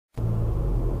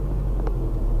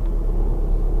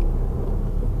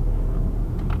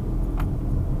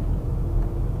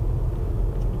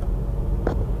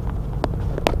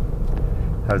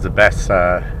That was the best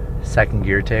second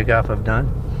gear takeoff I've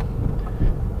done.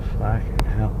 Fucking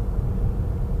hell.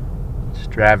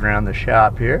 Just driving around the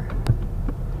shop here.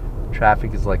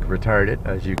 Traffic is like retarded,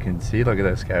 as you can see. Look at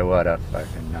this guy. What a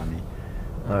fucking nummy.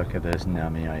 Look at this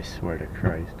nummy, I swear to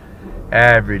Christ.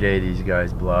 Every day these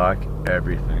guys block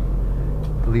everything.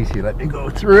 Police, you let me go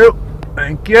through.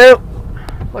 Thank you.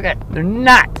 Look at, they're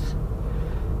nuts.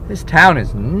 This town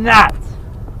is nuts.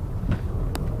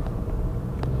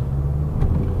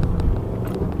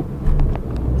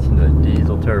 Listen to the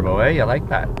diesel turbo, eh? You like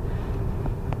that?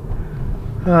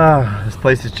 This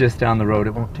place is just down the road.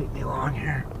 It won't take me long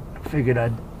here. I figured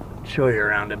I'd show you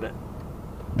around a bit.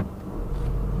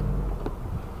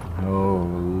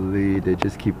 Holy, they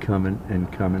just keep coming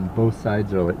and coming. Both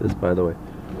sides are like this, by the way.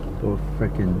 Both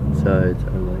frickin' sides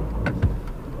are like this.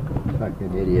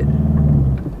 Fucking idiot.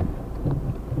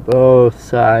 Both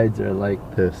sides are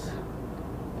like this.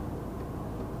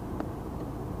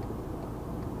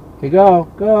 Okay, go,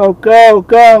 go, go,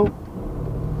 go!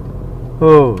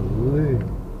 Holy.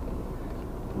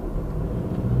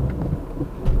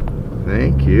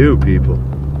 Thank you, people.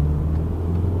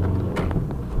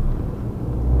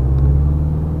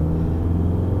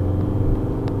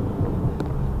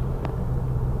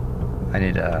 I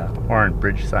need a orange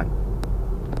bridge sign.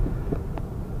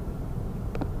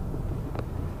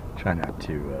 Try not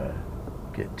to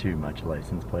get too much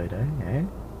license plate, eh?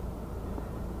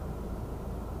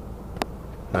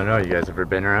 I don't know, you guys ever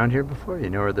been around here before? You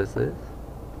know where this is?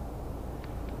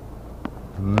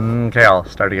 Okay, I'll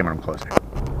start again when I'm closer.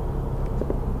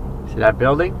 See that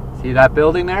building? See that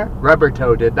building there? Rubber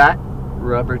Toe did that.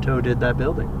 Rubber Toe did that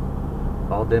building.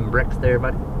 All them bricks there,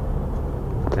 buddy.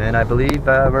 And I believe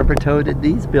Rubber Toe did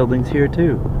these buildings here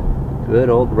too. Good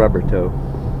old Rubber Toe.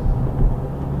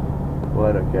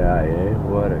 What a guy, eh?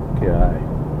 What a guy.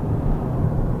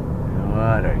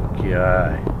 What a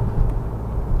guy.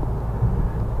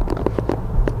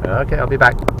 Okay, I'll be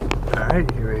back. Alright,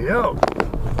 here we go.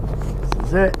 This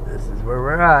is it. This is where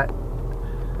we're at.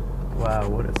 Wow,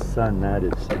 what a sun that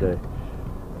is today.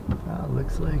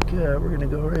 Looks like we're gonna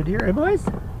go right here, eh, boys?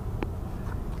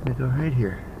 Gonna go right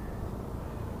here.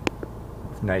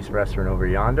 It's a nice restaurant over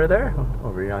yonder there,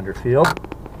 over yonder field.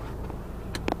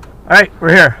 Alright,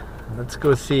 we're here. Let's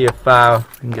go see if we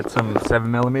can get some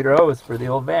 7mm hose for the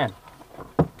old van.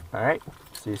 Alright,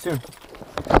 see you soon.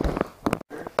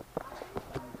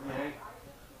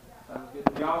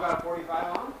 Y'all got a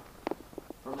 45 on?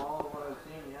 From all of what I've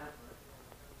seen, yeah.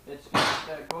 It's just,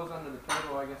 it goes under the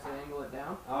turbo, I guess they angle it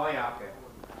down. Oh yeah, okay.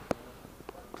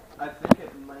 I think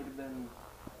it might have been...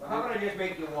 Well, how about I just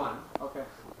make you one? Okay.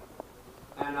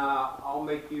 And I'll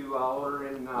make you order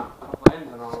in a couple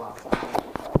ends and all that.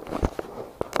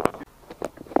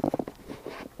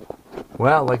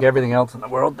 Well, like everything else in the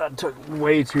world, that took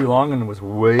way too long and was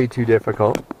way too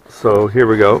difficult. So here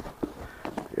we go.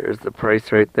 Here's the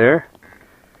price right there.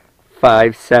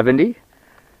 $570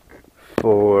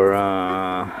 for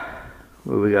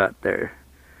what we got there.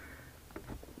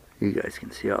 You guys can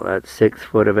see all that, 6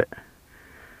 foot of it.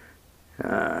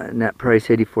 Net price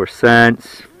 84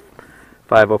 cents.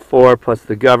 504 plus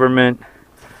the government.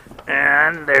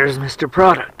 And there's Mr.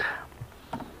 Product.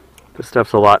 This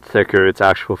stuff's a lot thicker. It's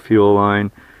actual fuel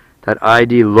line. That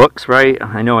ID looks right.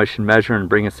 I know I should measure and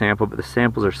bring a sample, but the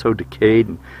samples are so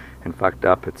decayed and fucked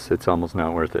up. It's almost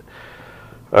not worth it.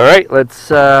 All right, let's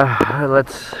head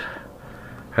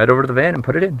over to the van and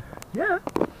put it in. Yeah.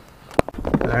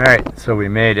 All right, so we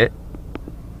made it.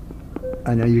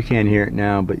 I know you can't hear it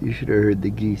now, but you should have heard the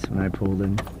geese when I pulled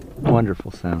in.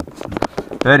 Wonderful sound.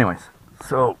 Anyways,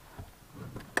 so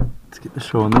let's get the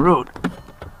show on the road.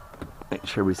 Make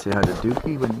sure we say hi to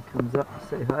Dookie when he comes up to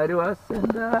say hi to us, and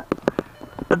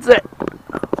that's it.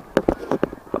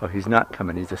 Oh, he's not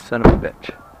coming. He's a son of a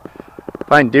bitch.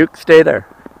 Fine, Duke, stay there.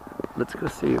 Let's go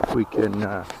see if we can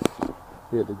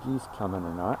hear the geese coming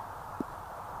or not.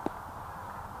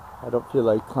 I don't feel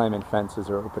like climbing fences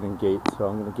or opening gates, so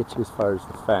I'm going to get you as far as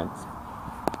the fence.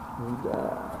 And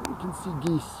you can see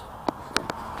geese.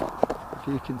 If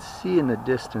you can see in the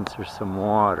distance there's some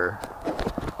water.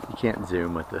 You can't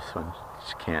zoom with this one. You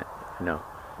just can't, I know.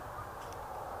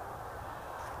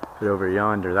 But over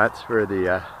yonder, that's where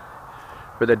the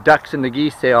ducks and the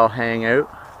geese, they all hang out.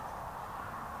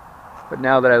 But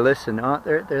now that I listen, oh,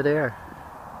 they're there.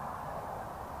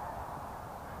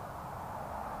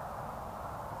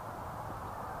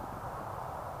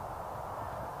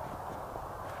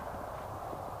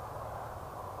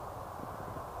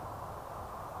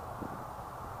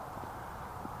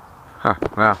 Huh,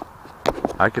 well,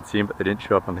 I could see them, but they didn't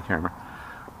show up on the camera.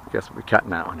 I guess we'll be cutting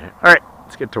that one here. Alright,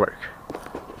 let's get to work.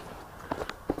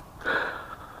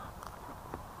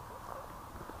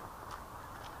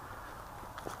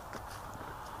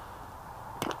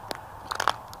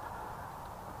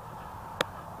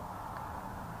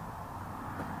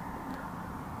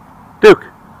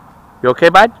 You okay,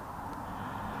 bud?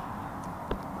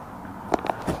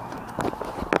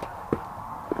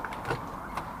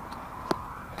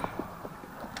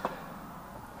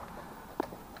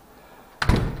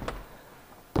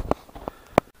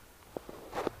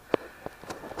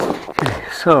 Okay,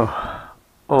 so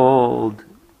old,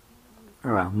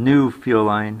 or well, new fuel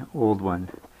line, old one.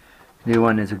 New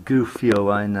one is a goof fuel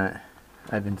line that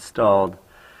I've installed.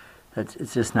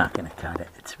 It's just not going to cut it.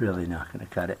 It's really not going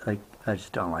to cut it. Like, I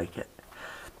just don't like it.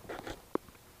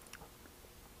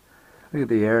 Look at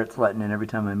the air it's letting in every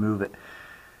time I move it.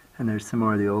 And there's some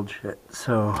more of the old shit.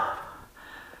 So,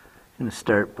 I'm going to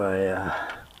start by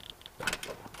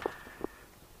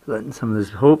letting some of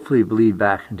this hopefully bleed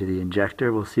back into the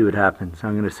injector. We'll see what happens.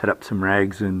 I'm going to set up some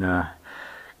rags and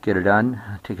get it done.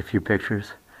 I'll take a few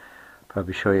pictures.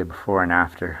 Probably show you before and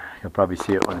after. You'll probably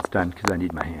see it when it's done because I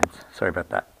need my hands. Sorry about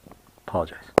that.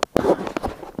 Apologize.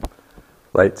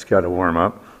 Light's got to warm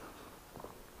up.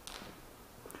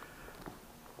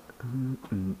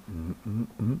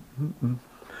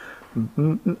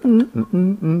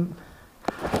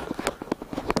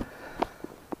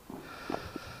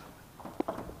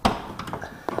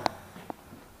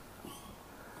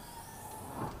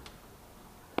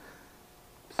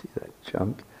 See that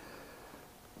junk?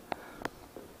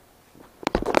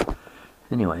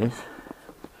 Anyways,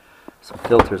 some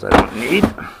filters I don't need.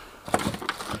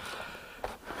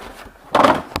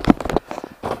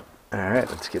 Alright,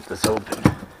 let's get this open.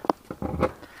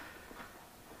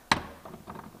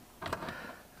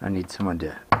 I need someone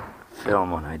to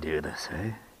film when I do this,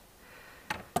 eh?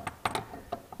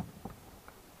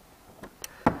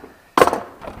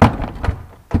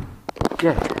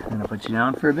 Okay, I'm gonna put you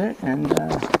down for a bit and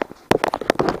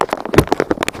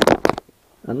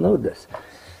unload this.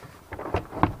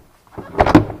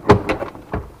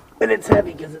 And it's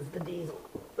heavy because it's the diesel.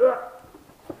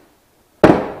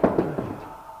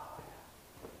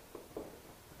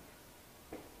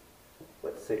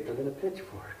 What's safer than a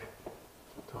pitchfork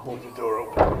to hold your door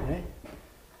open, eh?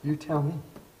 You tell me.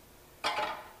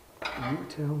 You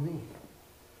tell me.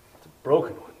 It's a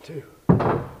broken one, too.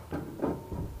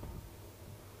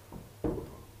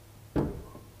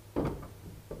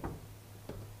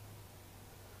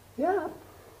 Yeah.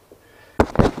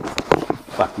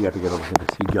 Fuck, you have to get a look at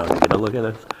this. You gotta get a look at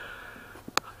this.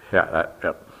 Yeah,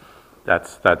 yep.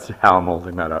 That's how I'm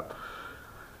holding that up.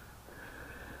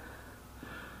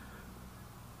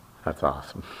 That's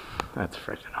awesome. That's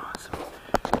freaking awesome.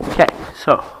 Okay,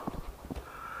 so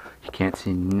you can't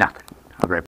see nothing. I'll be right back.